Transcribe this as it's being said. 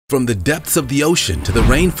From the depths of the ocean to the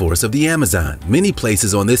rainforests of the Amazon, many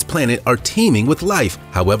places on this planet are teeming with life,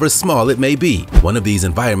 however small it may be. One of these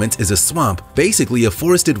environments is a swamp, basically a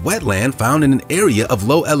forested wetland found in an area of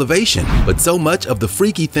low elevation. But so much of the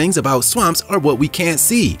freaky things about swamps are what we can't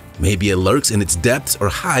see. Maybe it lurks in its depths or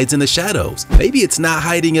hides in the shadows. Maybe it's not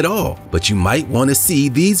hiding at all, but you might want to see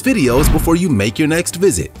these videos before you make your next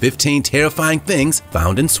visit. 15 terrifying things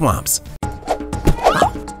found in swamps.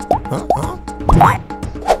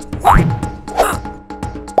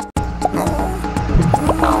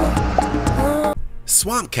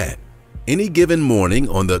 Swamp cat. Any given morning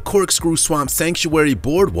on the Corkscrew Swamp Sanctuary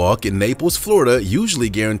Boardwalk in Naples, Florida usually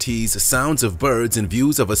guarantees sounds of birds and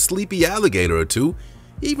views of a sleepy alligator or two,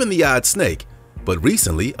 even the odd snake. But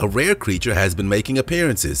recently, a rare creature has been making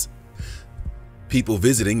appearances. People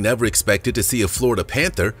visiting never expected to see a Florida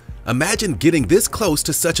panther. Imagine getting this close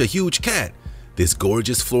to such a huge cat. This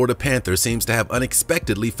gorgeous Florida panther seems to have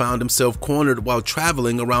unexpectedly found himself cornered while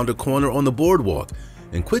traveling around a corner on the boardwalk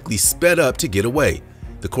and quickly sped up to get away.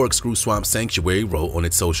 The Corkscrew Swamp Sanctuary wrote on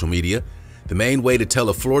its social media, "The main way to tell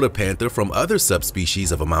a Florida panther from other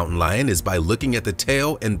subspecies of a mountain lion is by looking at the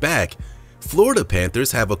tail and back. Florida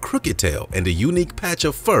panthers have a crooked tail and a unique patch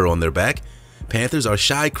of fur on their back. Panthers are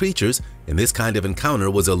shy creatures, and this kind of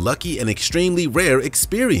encounter was a lucky and extremely rare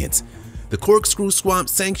experience." The Corkscrew Swamp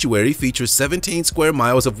Sanctuary features 17 square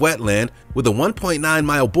miles of wetland with a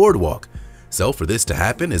 1.9-mile boardwalk. So for this to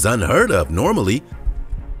happen is unheard of normally.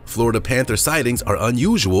 Florida panther sightings are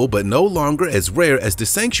unusual but no longer as rare as the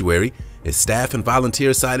sanctuary, as staff and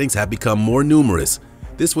volunteer sightings have become more numerous.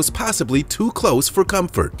 This was possibly too close for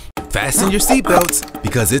comfort. Fasten your seatbelts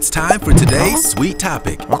because it's time for today's sweet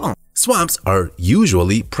topic. Swamps are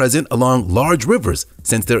usually present along large rivers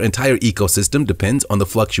since their entire ecosystem depends on the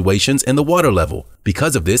fluctuations in the water level.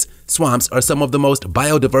 Because of this, swamps are some of the most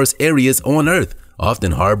biodiverse areas on Earth,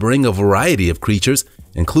 often harboring a variety of creatures,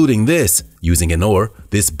 including this. Using an oar,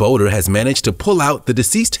 this boater has managed to pull out the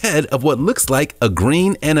deceased head of what looks like a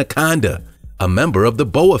green anaconda, a member of the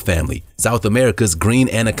boa family. South America's green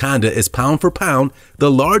anaconda is pound for pound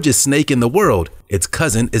the largest snake in the world. Its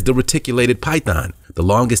cousin is the reticulated python, the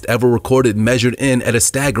longest ever recorded, measured in at a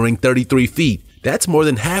staggering 33 feet. That's more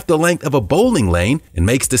than half the length of a bowling lane and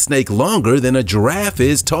makes the snake longer than a giraffe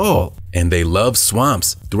is tall. And they love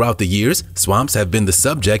swamps. Throughout the years, swamps have been the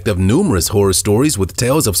subject of numerous horror stories with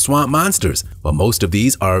tales of swamp monsters. While most of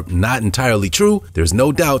these are not entirely true, there's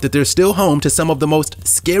no doubt that they're still home to some of the most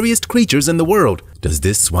scariest creatures in the world. Does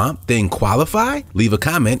this swamp thing qualify? Leave a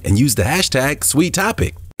comment and use the hashtag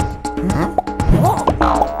 #SweetTopic.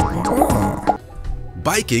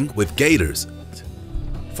 Biking with gators.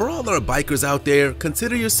 For all our bikers out there,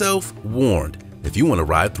 consider yourself warned. If you want to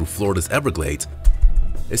ride through Florida's Everglades,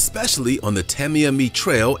 especially on the Tamiami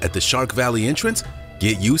Trail at the Shark Valley entrance,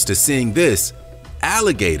 get used to seeing this: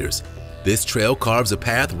 alligators. This trail carves a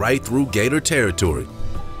path right through gator territory.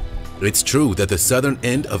 It's true that the southern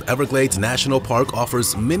end of Everglades National Park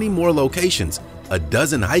offers many more locations, a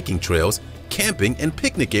dozen hiking trails, camping and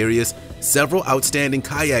picnic areas, several outstanding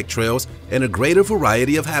kayak trails, and a greater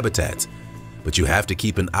variety of habitats. But you have to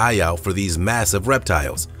keep an eye out for these massive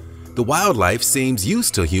reptiles. The wildlife seems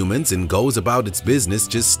used to humans and goes about its business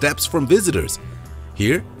just steps from visitors.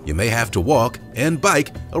 Here, you may have to walk and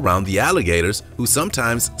bike around the alligators, who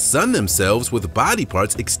sometimes sun themselves with body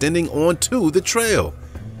parts extending onto the trail.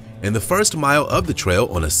 In the first mile of the trail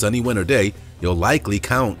on a sunny winter day, you'll likely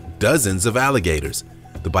count dozens of alligators.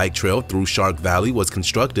 The bike trail through Shark Valley was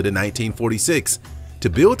constructed in 1946. To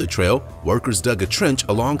build the trail, workers dug a trench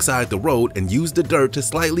alongside the road and used the dirt to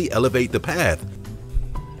slightly elevate the path.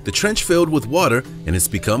 The trench filled with water and it's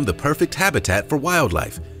become the perfect habitat for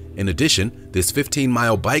wildlife. In addition, this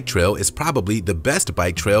 15-mile bike trail is probably the best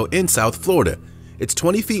bike trail in South Florida. It's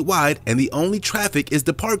 20 feet wide and the only traffic is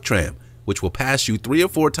the park tram, which will pass you 3 or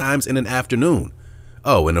 4 times in an afternoon.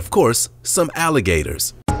 Oh, and of course, some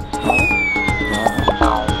alligators.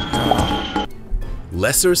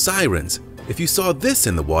 Lesser sirens. If you saw this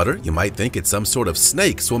in the water, you might think it's some sort of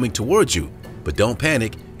snake swimming towards you. But don't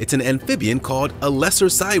panic, it's an amphibian called a lesser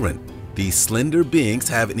siren. These slender beings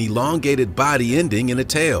have an elongated body ending in a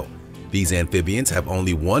tail. These amphibians have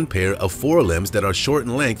only one pair of forelimbs that are short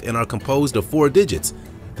in length and are composed of 4 digits.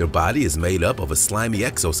 Their body is made up of a slimy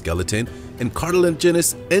exoskeleton and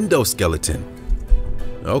cartilaginous endoskeleton.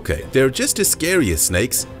 Okay, they're just as scary as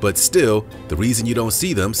snakes, but still, the reason you don't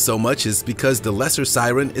see them so much is because the lesser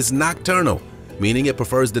siren is nocturnal, meaning it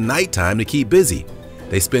prefers the nighttime to keep busy.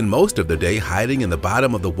 They spend most of their day hiding in the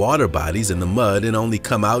bottom of the water bodies in the mud and only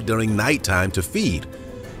come out during nighttime to feed.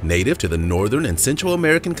 Native to the northern and Central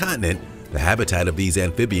American continent, The habitat of these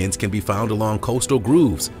amphibians can be found along coastal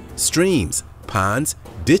grooves, streams, ponds,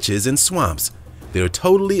 ditches, and swamps. They're a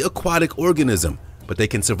totally aquatic organism, but they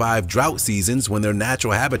can survive drought seasons when their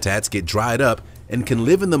natural habitats get dried up and can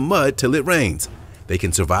live in the mud till it rains. They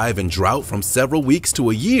can survive in drought from several weeks to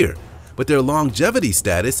a year, but their longevity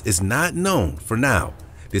status is not known for now.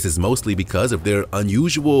 This is mostly because of their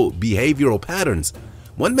unusual behavioral patterns.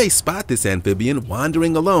 One may spot this amphibian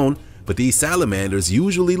wandering alone, but these salamanders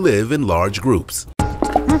usually live in large groups.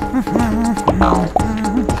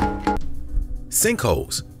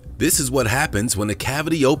 Sinkholes. This is what happens when a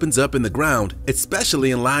cavity opens up in the ground,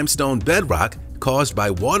 especially in limestone bedrock, caused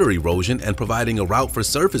by water erosion and providing a route for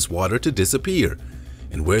surface water to disappear.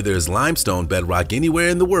 And where there's limestone bedrock anywhere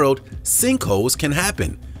in the world, sinkholes can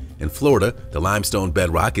happen. In Florida, the limestone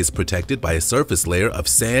bedrock is protected by a surface layer of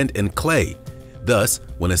sand and clay. Thus,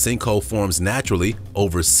 when a sinkhole forms naturally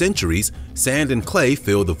over centuries, sand and clay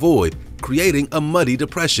fill the void, creating a muddy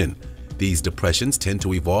depression. These depressions tend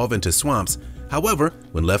to evolve into swamps. However,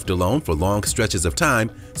 when left alone for long stretches of time,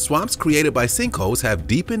 swamps created by sinkholes have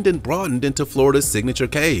deepened and broadened into Florida's signature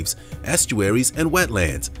caves, estuaries, and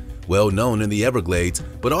wetlands, well known in the Everglades,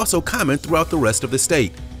 but also common throughout the rest of the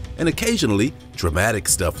state. And occasionally, dramatic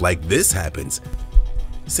stuff like this happens.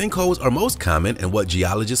 Sinkholes are most common in what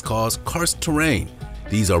geologists call karst terrain.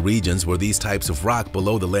 These are regions where these types of rock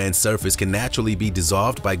below the land's surface can naturally be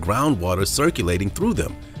dissolved by groundwater circulating through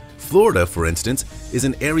them. Florida, for instance, is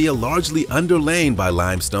an area largely underlain by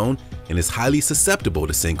limestone and is highly susceptible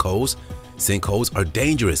to sinkholes. Sinkholes are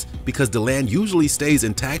dangerous because the land usually stays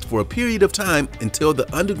intact for a period of time until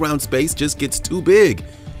the underground space just gets too big.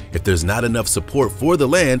 If there's not enough support for the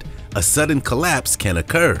land, a sudden collapse can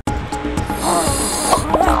occur.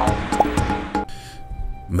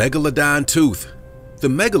 Megalodon tooth. The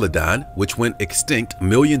megalodon, which went extinct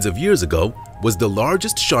millions of years ago, was the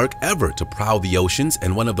largest shark ever to prowl the oceans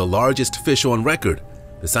and one of the largest fish on record.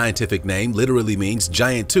 The scientific name literally means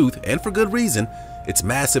giant tooth, and for good reason. Its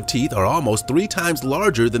massive teeth are almost 3 times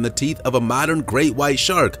larger than the teeth of a modern great white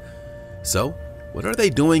shark. So, what are they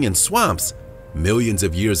doing in swamps? Millions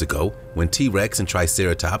of years ago, when T-Rex and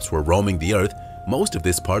Triceratops were roaming the earth, most of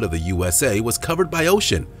this part of the USA was covered by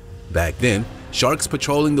ocean. Back then, sharks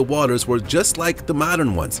patrolling the waters were just like the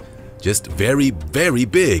modern ones, just very, very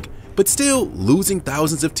big, but still losing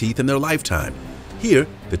thousands of teeth in their lifetime. Here,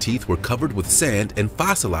 the teeth were covered with sand and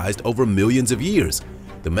fossilized over millions of years.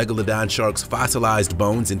 The megalodon shark's fossilized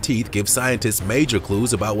bones and teeth give scientists major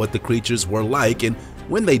clues about what the creatures were like and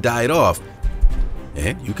when they died off.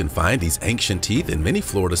 And you can find these ancient teeth in many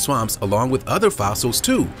Florida swamps along with other fossils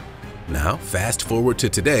too. Now, fast forward to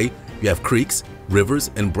today, you have creeks, rivers,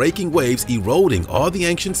 and breaking waves eroding all the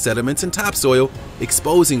ancient sediments and topsoil,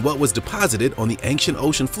 exposing what was deposited on the ancient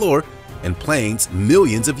ocean floor and plains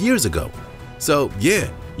millions of years ago. So yeah,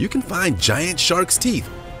 you can find giant sharks' teeth.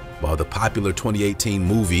 While the popular 2018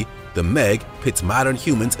 movie, The Meg, pits modern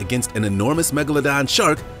humans against an enormous megalodon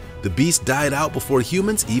shark, the beast died out before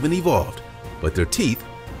humans even evolved, but their teeth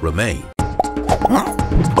remain.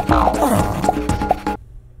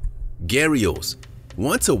 Gharials.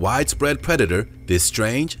 Once a widespread predator, this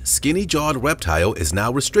strange, skinny-jawed reptile is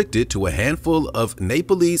now restricted to a handful of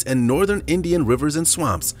Nepalese and northern Indian rivers and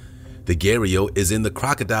swamps. The gharial is in the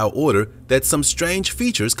crocodile order that's some strange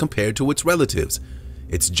features compared to its relatives.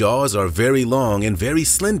 Its jaws are very long and very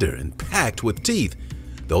slender and packed with teeth.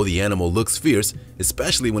 Though the animal looks fierce,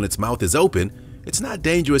 especially when its mouth is open, it's not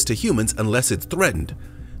dangerous to humans unless it's threatened.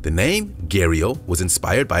 The name gharial was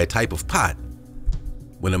inspired by a type of pot.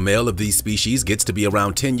 When a male of these species gets to be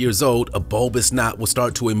around 10 years old, a bulbous knot will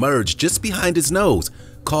start to emerge just behind his nose,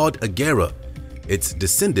 called a ghara. It's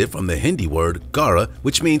descended from the Hindi word gara,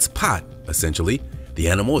 which means pot, essentially. The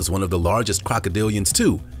animal is one of the largest crocodilians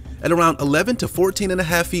too. At around 11 to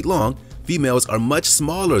 14.5 feet long, females are much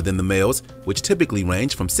smaller than the males, which typically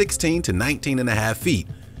range from 16 to 19.5 feet.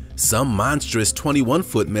 Some monstrous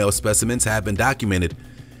 21-foot male specimens have been documented.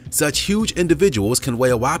 Such huge individuals can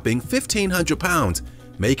weigh a whopping 1,500 pounds,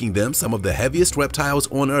 making them some of the heaviest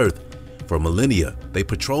reptiles on Earth. For millennia, they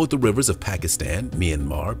patrolled the rivers of Pakistan,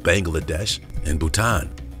 Myanmar, Bangladesh, and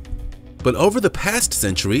Bhutan. But over the past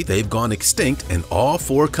century, they've gone extinct in all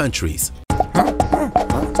 4 countries.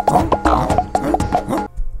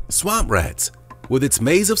 Swamp rats. With its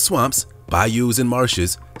maze of swamps, bayous, and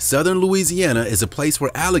marshes, southern Louisiana is a place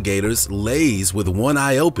where alligators laze with one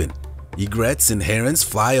eye open. Egrets and herons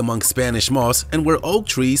fly among Spanish moss and where oak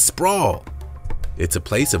trees sprawl. It's a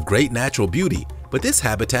place of great natural beauty, but this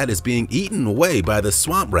habitat is being eaten away by the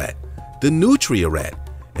swamp rat, the nutria rat,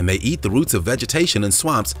 and they eat the roots of vegetation in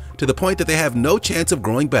swamps to the point that they have no chance of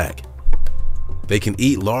growing back. They can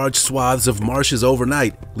eat large swaths of marshes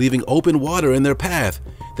overnight, leaving open water in their path.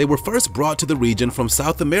 They were first brought to the region from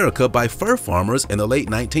South America by fur farmers in the late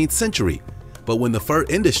 19th century. But when the fur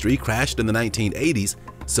industry crashed in the 1980s,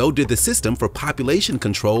 so did the system for population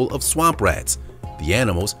control of swamp rats. The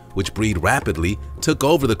animals, which breed rapidly, took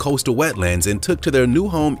over the coastal wetlands and took to their new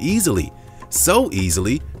home easily. So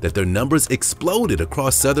easily that their numbers exploded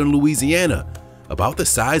across southern Louisiana. About the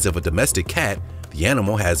size of a domestic cat, the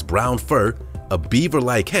animal has brown fur, a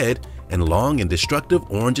beaver-like head, and long and destructive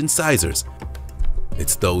orange incisors.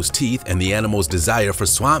 It's those teeth and the animal's desire for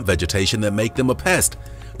swamp vegetation that make them a pest.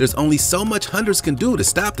 There's only so much hunters can do to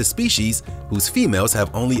stop the species, whose females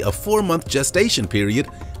have only a 4-month gestation period,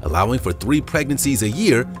 allowing for 3 pregnancies a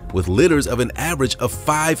year with litters of an average of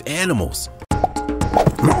 5 animals.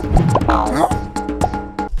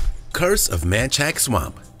 Curse of Manchac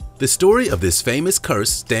Swamp. The story of this famous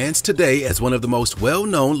curse stands today as one of the most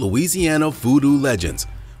well-known Louisiana voodoo legends.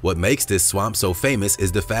 What makes this swamp so famous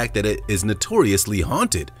is the fact that it is notoriously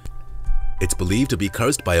haunted. It's believed to be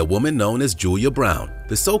cursed by a woman known as Julia Brown,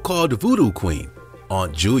 the so-called voodoo queen.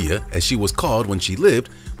 Aunt Julia, as she was called when she lived,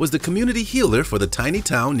 was the community healer for the tiny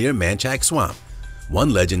town near Manchac Swamp.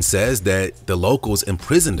 One legend says that the locals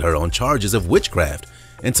imprisoned her on charges of witchcraft,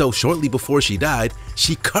 and so shortly before she died,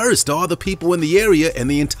 she cursed all the people in the area and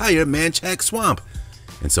the entire Manchac Swamp.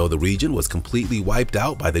 And so the region was completely wiped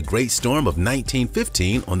out by the Great Storm of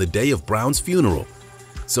 1915 on the day of Brown's funeral.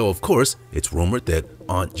 So of course, it's rumored that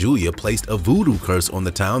Aunt Julia placed a voodoo curse on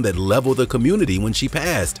the town that leveled the community when she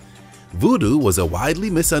passed. Voodoo was a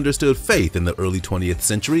widely misunderstood faith in the early 20th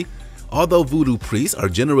century. Although voodoo priests are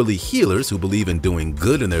generally healers who believe in doing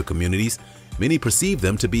good in their communities, many perceive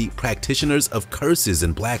them to be practitioners of curses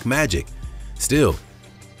and black magic. Still,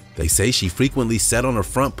 they say she frequently sat on her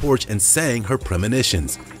front porch and sang her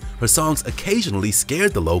premonitions. Her songs occasionally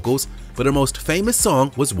scared the locals, but her most famous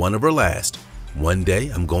song was one of her last. One day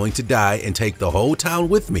I'm going to die and take the whole town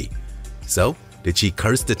with me. So, did she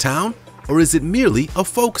curse the town, or is it merely a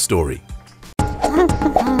folk story?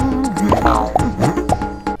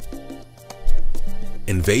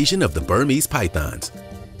 Invasion of the Burmese pythons.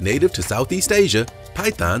 Native to Southeast Asia,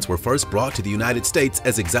 pythons were first brought to the United States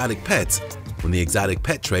as exotic pets. When the exotic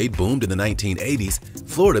pet trade boomed in the 1980s,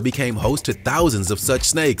 Florida became host to thousands of such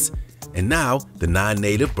snakes. And now, the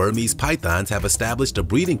non-native Burmese pythons have established a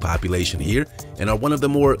breeding population here and are one of the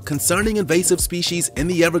more concerning invasive species in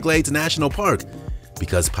the Everglades National Park.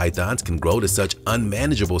 Because pythons can grow to such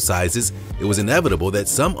unmanageable sizes, it was inevitable that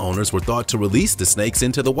some owners were thought to release the snakes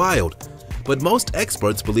into the wild. But most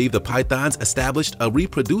experts believe the pythons established a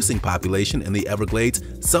reproducing population in the Everglades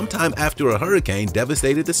sometime after a hurricane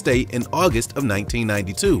devastated the state in August of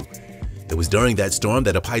 1992. It was during that storm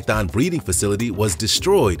that a python breeding facility was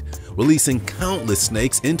destroyed, releasing countless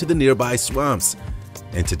snakes into the nearby swamps.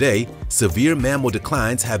 And today, severe mammal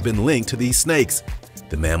declines have been linked to these snakes.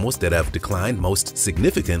 The mammals that have declined most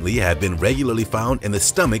significantly have been regularly found in the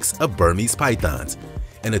stomachs of Burmese pythons.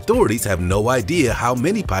 And authorities have no idea how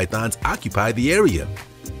many pythons occupy the area,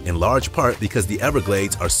 in large part because the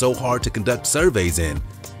Everglades are so hard to conduct surveys in,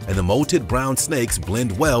 and the molted brown snakes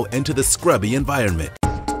blend well into the scrubby environment.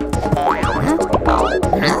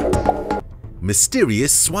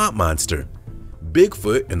 Mysterious swamp monster.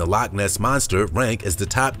 Bigfoot and the Loch Ness Monster rank as the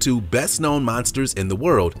top 2 best-known monsters in the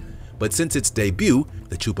world, but since its debut,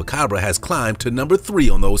 the Chupacabra has climbed to number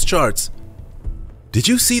 3 on those charts. Did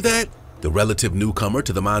you see that? The relative newcomer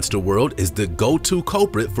to the monster world is the go-to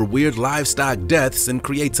culprit for weird livestock deaths and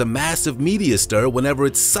creates a massive media stir whenever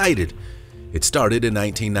it's sighted. It started in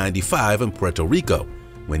 1995 in Puerto Rico,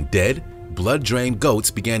 when dead, blood-drained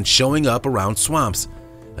goats began showing up around swamps.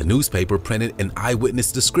 A newspaper printed an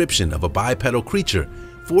eyewitness description of a bipedal creature,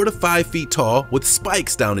 4 to 5 feet tall with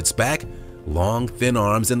spikes down its back, long thin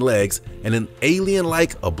arms and legs, and an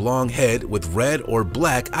alien-like oblong head with red or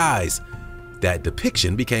black eyes. That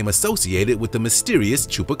depiction became associated with the mysterious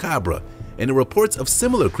Chupacabra, and the reports of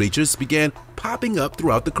similar creatures began popping up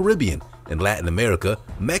throughout the Caribbean, in Latin America,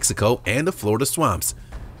 Mexico, and the Florida swamps.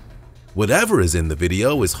 Whatever is in the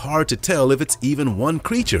video is hard to tell if it's even one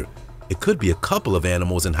creature. It could be a couple of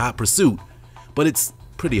animals in hot pursuit, but it's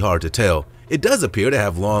pretty hard to tell. It does appear to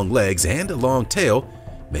have long legs and a long tail.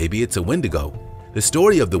 Maybe it's a Wendigo. The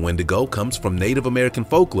story of the Wendigo comes from Native American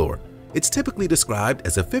folklore. It's typically described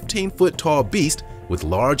as a 15-foot tall beast with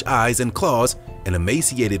large eyes and claws, an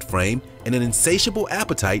emaciated frame, and an insatiable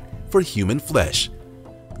appetite for human flesh.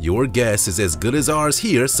 Your guess is as good as ours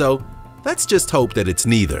here, so let's just hope that it's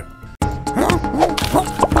neither.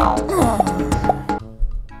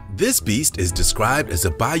 This beast is described as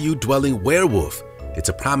a bayou-dwelling werewolf. It's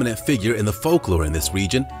a prominent figure in the folklore in this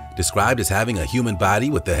region, described as having a human body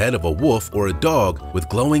with the head of a wolf or a dog with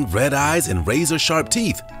glowing red eyes and razor-sharp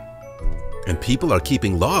teeth. And people are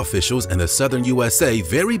keeping law officials in the southern USA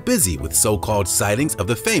very busy with so-called sightings of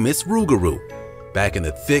the famous rougarou. Back in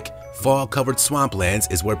the thick, fog-covered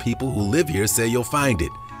swamplands is where people who live here say you'll find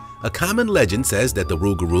it. A common legend says that the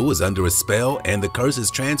rougarou is under a spell and the curse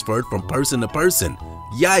is transferred from person to person.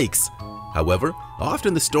 Yikes! However,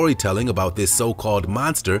 often the storytelling about this so-called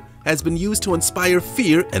monster has been used to inspire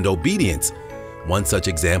fear and obedience. One such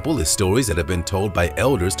example is stories that have been told by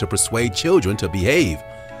elders to persuade children to behave.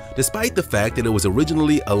 Despite the fact that it was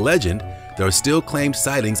originally a legend, there are still claimed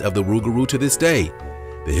sightings of the rougarou to this day.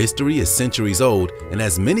 The history is centuries old and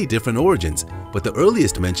has many different origins, but the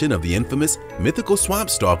earliest mention of the infamous mythical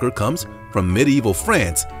swamp stalker comes from medieval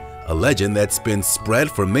France, a legend that's been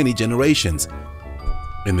spread for many generations.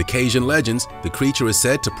 In the Cajun legends, the creature is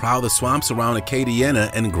said to prowl the swamps around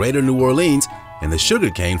Acadiana and Greater New Orleans and the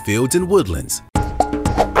sugarcane fields and woodlands.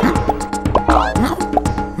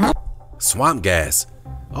 Swamp gas,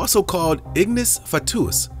 also called ignis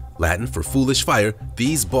fatuus, Latin for foolish fire,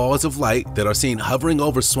 these balls of light that are seen hovering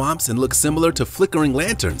over swamps and look similar to flickering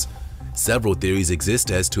lanterns. Several theories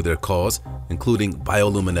exist as to their cause, including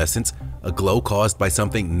bioluminescence, a glow caused by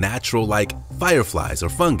something natural like fireflies or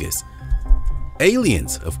fungus.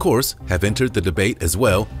 Aliens, of course, have entered the debate as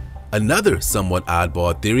well. Another somewhat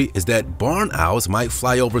oddball theory is that barn owls might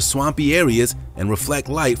fly over swampy areas and reflect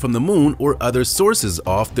light from the moon or other sources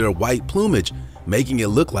off their white plumage, making it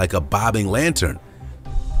look like a bobbing lantern.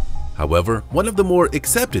 However, one of the more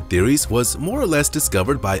accepted theories was more or less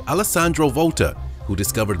discovered by Alessandro Volta, who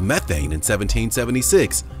discovered methane in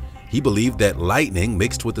 1776. He believed that lightning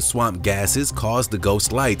mixed with the swamp gases caused the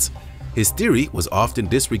ghost lights. His theory was often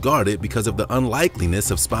disregarded because of the unlikeliness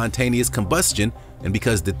of spontaneous combustion and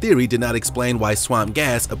because the theory did not explain why swamp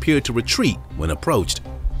gas appeared to retreat when approached.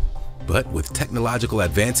 But with technological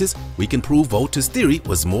advances, we can prove Volta's theory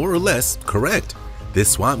was more or less correct.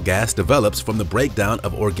 This swamp gas develops from the breakdown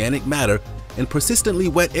of organic matter in persistently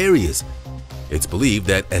wet areas. It's believed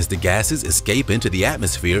that as the gases escape into the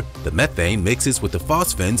atmosphere, the methane mixes with the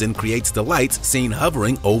phosphines and creates the lights seen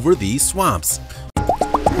hovering over these swamps.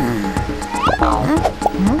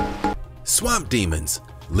 Swamp demons.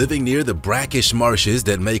 Living near the brackish marshes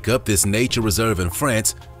that make up this nature reserve in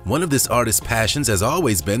France, one of this artist's passions has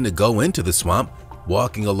always been to go into the swamp,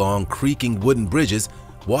 walking along creaking wooden bridges,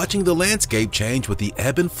 watching the landscape change with the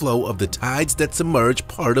ebb and flow of the tides that submerge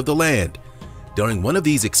part of the land. During one of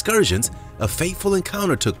these excursions, a fateful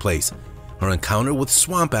encounter took place, her encounter with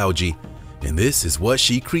swamp algae, and this is what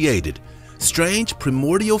she created. Strange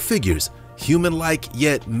primordial figures, human-like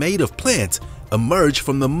yet made of plants, emerge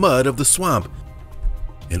from the mud of the swamp.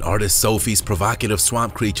 And artist Sophie's provocative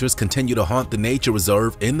swamp creatures continue to haunt the nature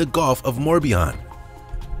reserve in the Gulf of Morbihan.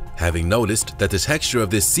 Having noticed that the texture of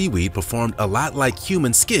this seaweed performed a lot like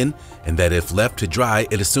human skin and that if left to dry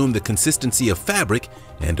it assumed the consistency of fabric,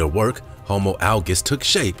 and her work, Homo algus, took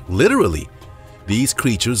shape, literally. These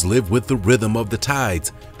creatures live with the rhythm of the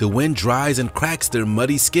tides. The wind dries and cracks their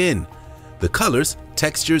muddy skin. The colors,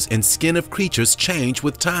 textures, and skin of creatures change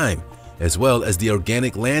with time, as well as the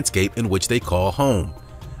organic landscape in which they call home.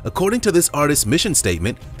 According to this artist's mission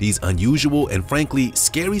statement, these unusual and frankly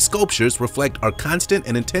scary sculptures reflect our constant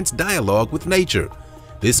and intense dialogue with nature.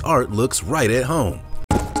 This art looks right at home.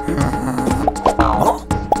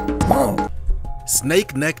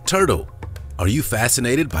 Snake-necked turtle. Are you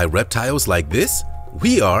fascinated by reptiles like this?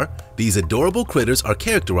 We are. These adorable critters are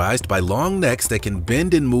characterized by long necks that can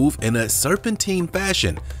bend and move in a serpentine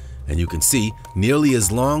fashion, and you can see nearly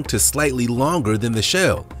as long to slightly longer than the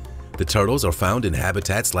shell. The turtles are found in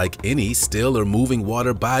habitats like any still or moving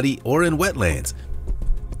water body or in wetlands.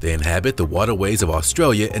 They inhabit the waterways of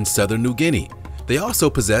Australia and southern New Guinea. They also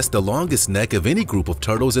possess the longest neck of any group of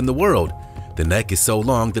turtles in the world. The neck is so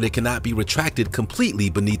long that it cannot be retracted completely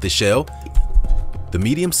beneath the shell. The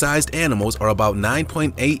medium-sized animals are about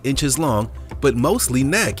 9.8 inches long, but mostly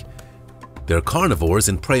neck. They're carnivores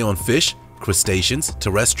and prey on fish, crustaceans,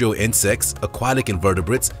 terrestrial insects, aquatic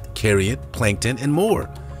invertebrates, carrion, plankton, and more.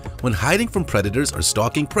 When hiding from predators or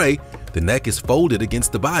stalking prey, the neck is folded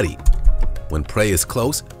against the body. When prey is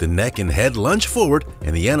close, the neck and head lunge forward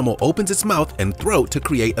and the animal opens its mouth and throat to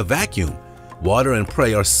create a vacuum. Water and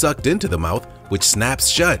prey are sucked into the mouth, which snaps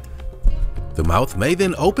shut. The mouth may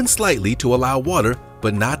then open slightly to allow water,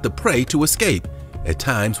 but not the prey to escape. At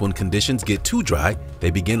times, when conditions get too dry,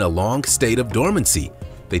 they begin a long state of dormancy.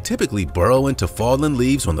 They typically burrow into fallen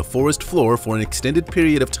leaves on the forest floor for an extended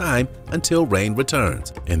period of time until rain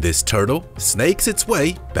returns, and this turtle snakes its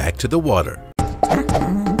way back to the water.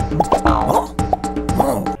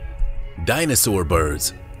 Dinosaur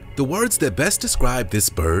birds. The words that best describe this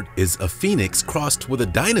bird is a phoenix crossed with a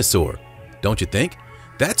dinosaur. Don't you think?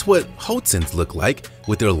 That's what hoatzins look like,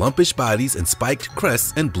 with their lumpish bodies and spiked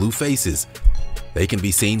crests and blue faces. They can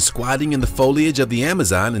be seen squatting in the foliage of the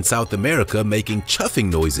Amazon in South America making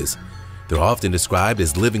chuffing noises. They're often described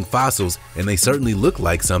as living fossils, and they certainly look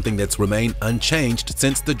like something that's remained unchanged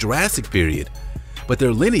since the Jurassic period. But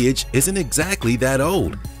their lineage isn't exactly that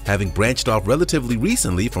old, having branched off relatively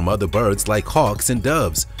recently from other birds like hawks and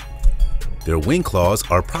doves. Their wing claws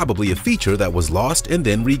are probably a feature that was lost and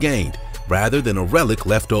then regained, rather than a relic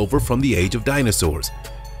left over from the age of dinosaurs.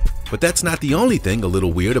 But that's not the only thing a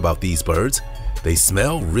little weird about these birds. They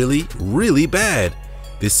smell really, really bad.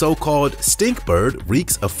 This so-called stink bird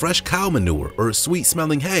reeks of fresh cow manure or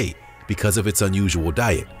sweet-smelling hay because of its unusual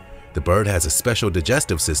diet. The bird has a special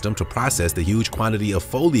digestive system to process the huge quantity of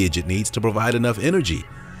foliage it needs to provide enough energy.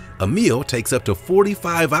 A meal takes up to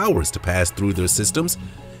 45 hours to pass through their systems.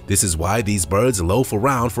 This is why these birds loaf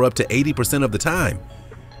around for up to 80% of the time.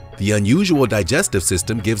 The unusual digestive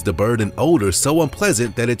system gives the bird an odor so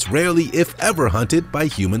unpleasant that it's rarely, if ever, hunted by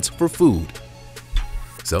humans for food.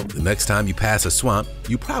 So the next time you pass a swamp,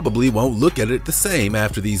 you probably won't look at it the same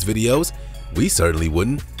after these videos. We certainly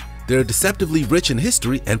wouldn't. They're deceptively rich in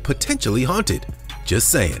history and potentially haunted. Just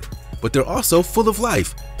saying. But they're also full of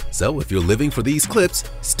life. So if you're living for these clips,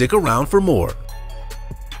 stick around for more.